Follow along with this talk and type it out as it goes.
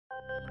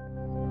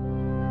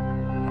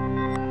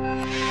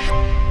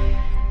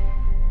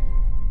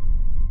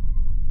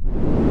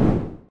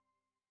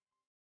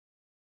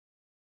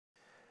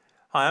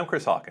Hi, I'm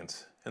Chris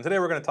Hawkins, and today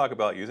we're going to talk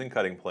about using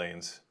cutting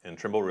planes in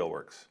Trimble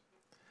Realworks.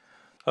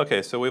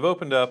 Okay, so we've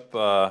opened up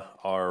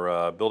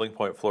our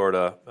BuildingPoint,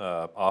 Florida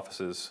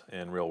offices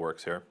in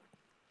Realworks here.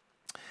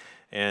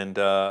 And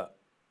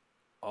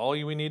all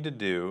we need to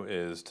do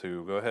is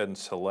to go ahead and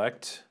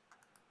select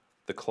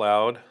the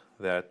cloud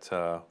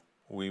that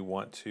we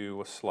want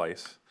to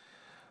slice.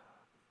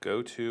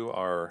 Go to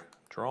our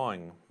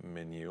drawing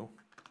menu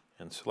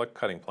and select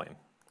cutting plane.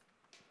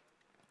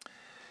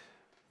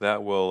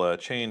 That will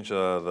change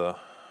the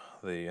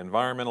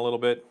environment a little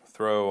bit,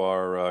 throw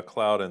our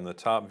cloud in the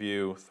top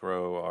view,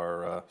 throw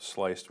our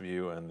sliced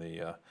view in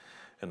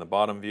the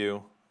bottom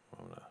view.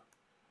 I'm going to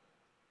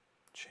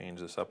change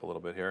this up a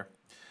little bit here.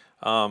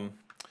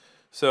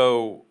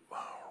 So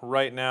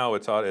right now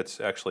it's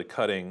actually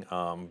cutting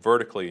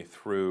vertically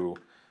through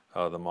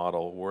the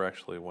model. We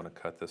actually want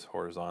to cut this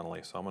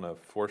horizontally, so I'm going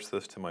to force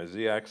this to my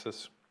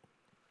z-axis,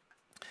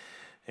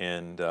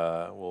 and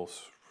we'll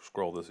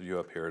scroll this view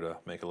up here to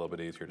make it a little bit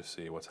easier to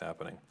see what's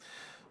happening.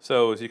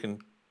 So as you can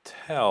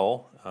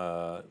tell,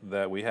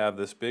 that we have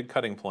this big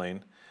cutting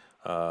plane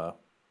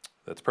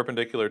that's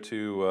perpendicular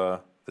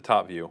to the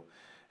top view,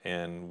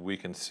 and we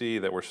can see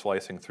that we're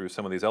slicing through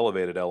some of these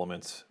elevated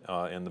elements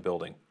in the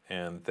building,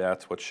 and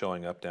that's what's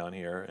showing up down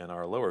here in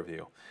our lower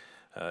view.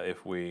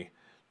 If we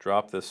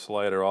drop this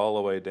slider all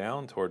the way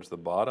down towards the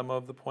bottom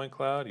of the point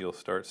cloud, you'll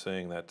start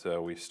seeing that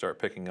we start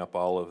picking up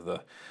all of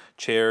the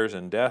chairs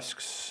and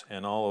desks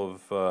and all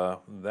of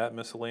that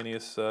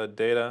miscellaneous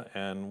data,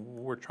 and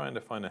we're trying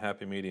to find a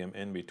happy medium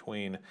in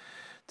between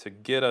to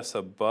get us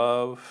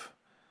above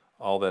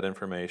all that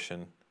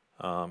information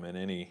and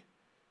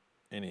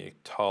any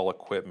tall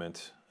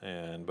equipment,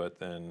 but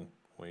then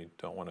we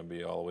don't want to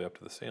be all the way up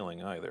to the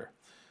ceiling either.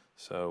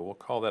 So we'll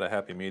call that a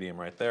happy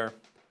medium right there.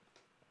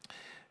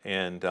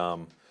 And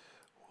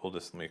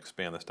let me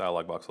expand this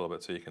dialog box a little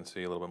bit so you can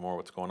see a little bit more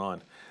what's going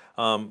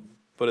on.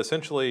 But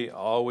essentially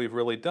all we've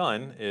really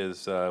done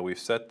is we've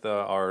set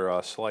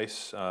our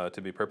slice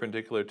to be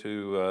perpendicular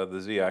to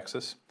the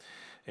z-axis,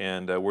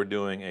 and we're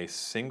doing a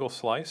single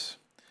slice,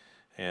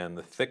 and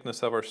the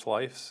thickness of our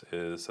slice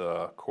is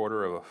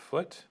 1/4 of a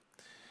foot.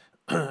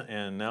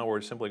 And now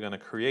we're simply going to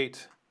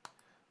create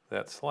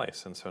that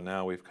slice, and so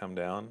now we've come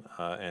down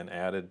and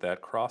added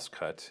that cross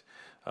cut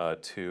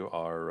to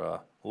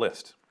our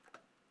list.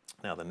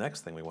 Now the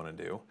next thing we want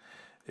to do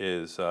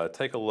is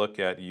take a look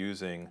at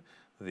using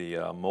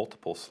the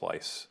multiple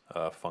slice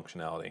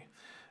functionality.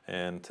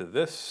 And to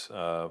this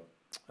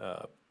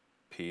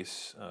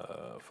piece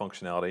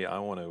functionality, I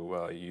want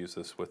to use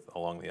this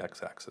along the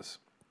x-axis.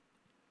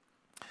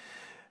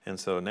 And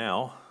so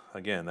now,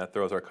 again, that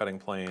throws our cutting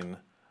plane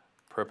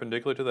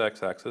perpendicular to the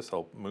x-axis.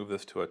 I'll move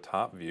this to a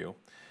top view,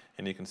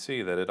 and you can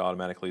see that it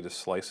automatically just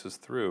slices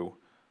through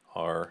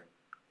our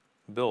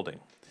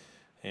building.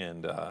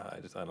 And I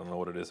don't know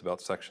what it is about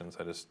sections.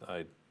 I just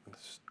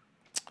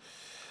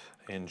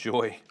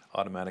enjoy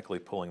automatically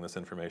pulling this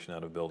information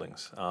out of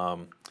buildings.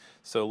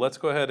 So let's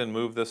go ahead and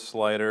move this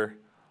slider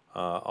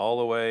all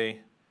the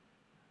way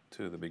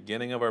to the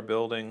beginning of our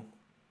building,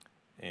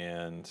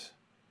 and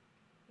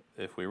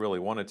if we really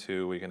wanted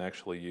to, we can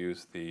actually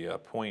use the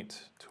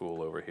point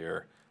tool over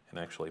here and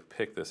actually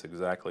pick this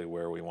exactly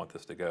where we want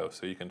this to go.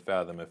 So you can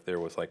fathom if there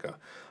was like a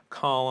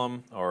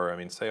column, or I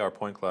mean, say our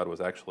point cloud was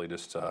actually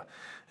just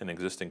in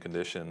existing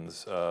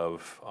conditions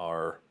of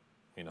our,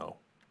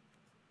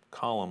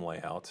 column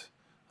layout,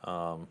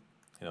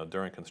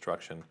 during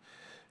construction,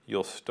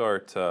 you'll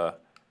start to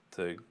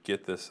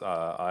get this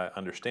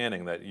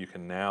understanding that you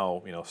can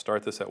now,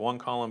 start this at one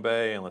column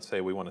bay, and let's say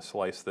we want to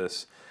slice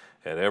this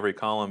at every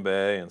column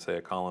bay, and say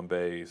a column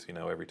bay is,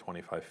 every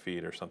 25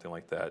 feet or something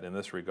like that. In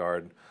this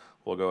regard,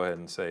 we'll go ahead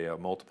and say a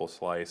multiple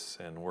slice,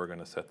 and we're going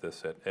to set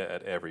this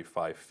at every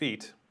 5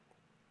 feet,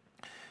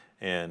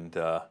 and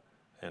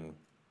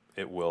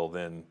it will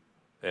then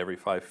every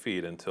 5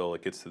 feet until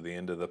it gets to the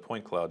end of the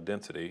point cloud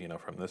density.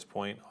 From this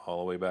point all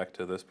the way back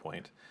to this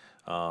point,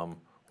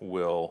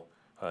 will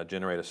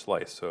generate a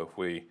slice. So if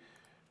we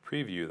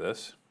preview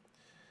this,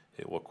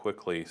 it will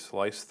quickly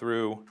slice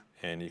through,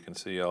 and you can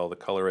see all the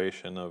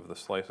coloration of the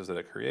slices that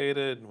it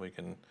created. We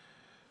can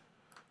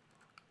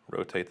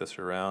rotate this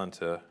around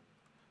to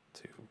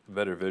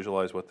better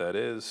visualize what that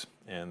is,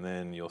 and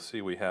then you'll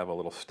see we have a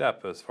little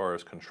step as far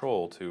as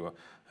control to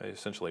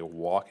essentially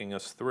walking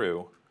us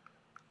through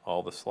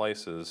all the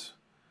slices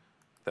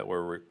that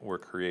were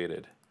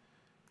created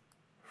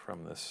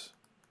from this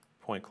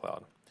point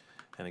cloud.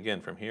 And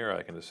again, from here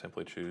I can just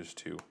simply choose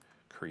to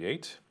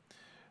create.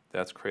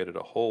 That's created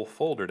a whole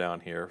folder down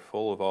here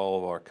full of all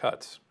of our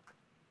cuts.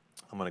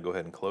 I'm going to go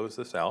ahead and close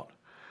this out,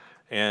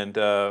 and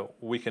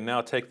we can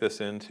now take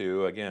this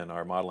into, again,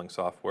 our modeling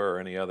software or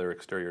any other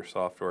exterior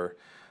software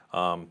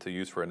to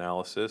use for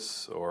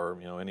analysis, or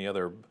any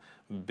other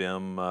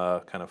BIM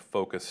kind of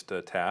focused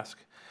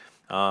task.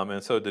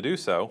 And so to do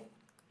so,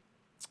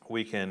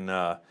 we can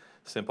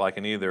I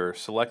can either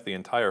select the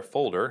entire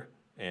folder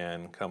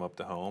and come up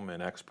to Home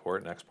and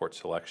Export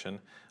Selection,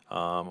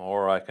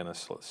 or I can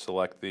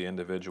select the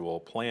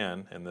individual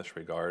plan in this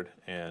regard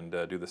and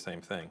do the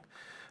same thing.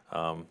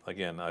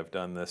 Again, I've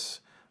done this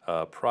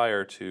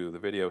prior to the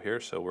video here,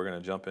 so we're going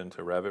to jump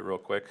into Revit real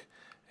quick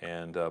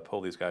and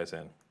pull these guys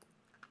in.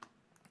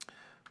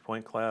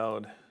 Point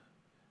cloud,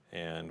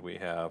 and we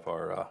have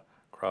our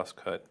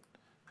cross-cut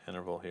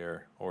interval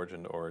here,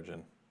 origin to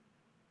origin.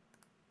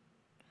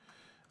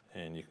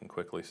 And you can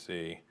quickly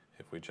see,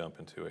 if we jump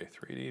into a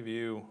 3D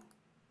view,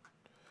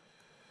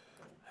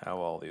 how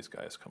all these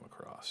guys come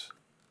across.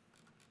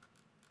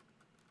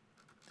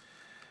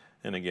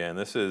 And again,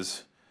 this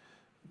is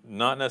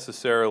not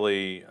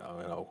necessarily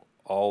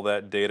all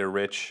that data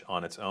rich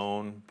on its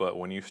own, but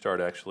when you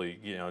start actually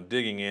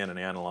digging in and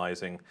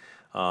analyzing,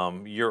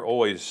 you're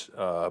always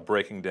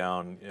breaking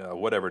down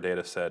whatever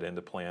data set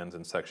into plans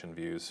and section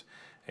views,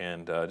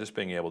 and just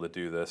being able to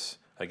do this.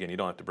 Again, you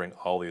don't have to bring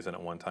all these in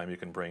at one time. You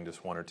can bring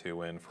just one or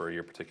two in for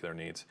your particular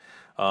needs.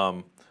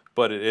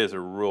 But it is a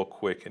real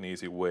quick and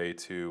easy way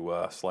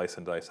to slice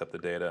and dice up the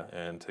data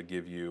and to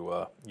give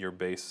you your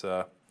base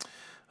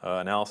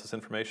analysis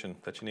information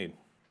that you need.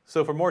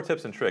 So for more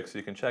tips and tricks,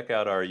 you can check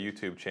out our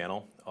YouTube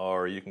channel,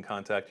 or you can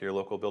contact your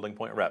local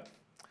BuildingPoint rep.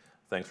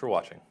 Thanks for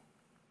watching.